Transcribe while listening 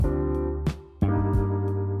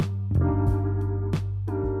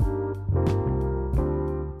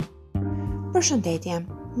Përshëndetje,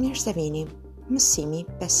 mirë se vini, mësimi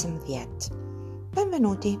 15.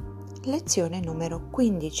 Benvenuti, lezione numero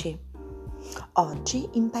 15. Oggi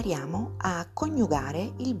impariamo a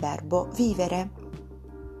coniugare il verbo vivere.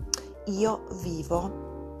 Io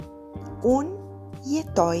vivo, un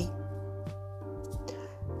jetoj.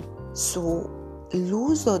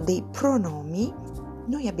 Sull'uso dei pronomi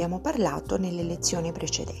noi abbiamo parlato nelle lezioni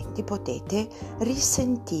precedenti. Potete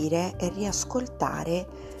risentire e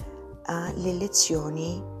riascoltare le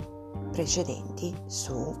lezioni precedenti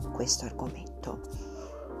su questo argomento.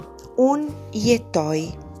 Un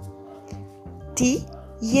jetoj, ti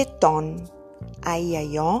jeton,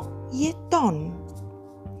 io jeton.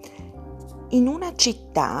 In una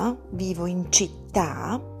città, vivo in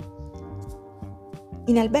città,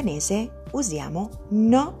 in albanese usiamo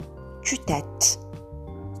në qytet.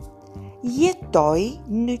 Jetoj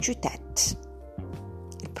në qytet.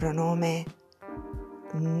 Il pronome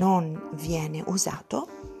non viene usato.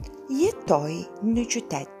 Jetoj në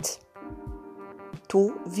qytet. Tu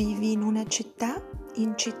vivi in una città?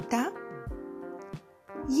 In città?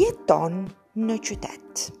 Jeton në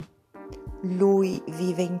qytet. Lui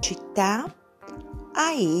vive in città?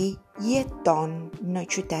 Ai jeton në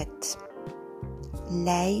qytet.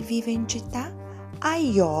 Lei vive in città?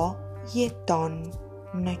 Ajo jeton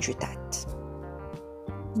në qytet.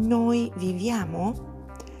 Noi viviamo?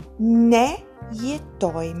 Ne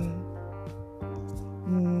jetojmë.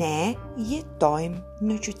 Ne jetojmë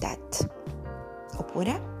në qytet.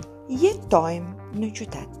 Oppure jetojmë në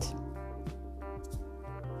qytet.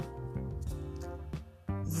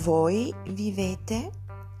 Voi vivete?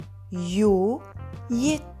 Ju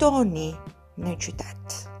jetoni në qytet.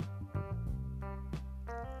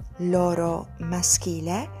 Loro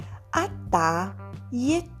maschile, ata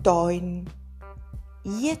jetojnë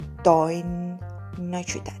në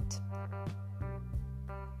qytet.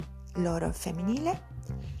 Loro femminile,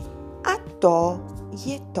 ato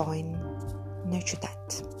jetojnë në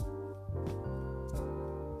qytet.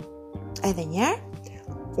 Edhe njerë,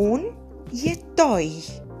 unë jetoj.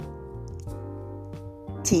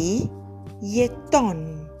 Ti jeton.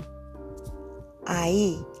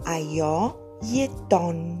 Ai, ajo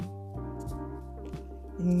jeton.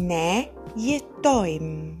 Ne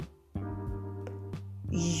jetojmë.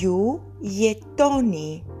 Ju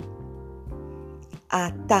jetoni.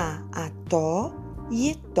 Ata, ato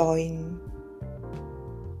jetojnë.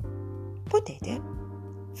 Potete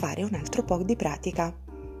fare un altro po' di pratica.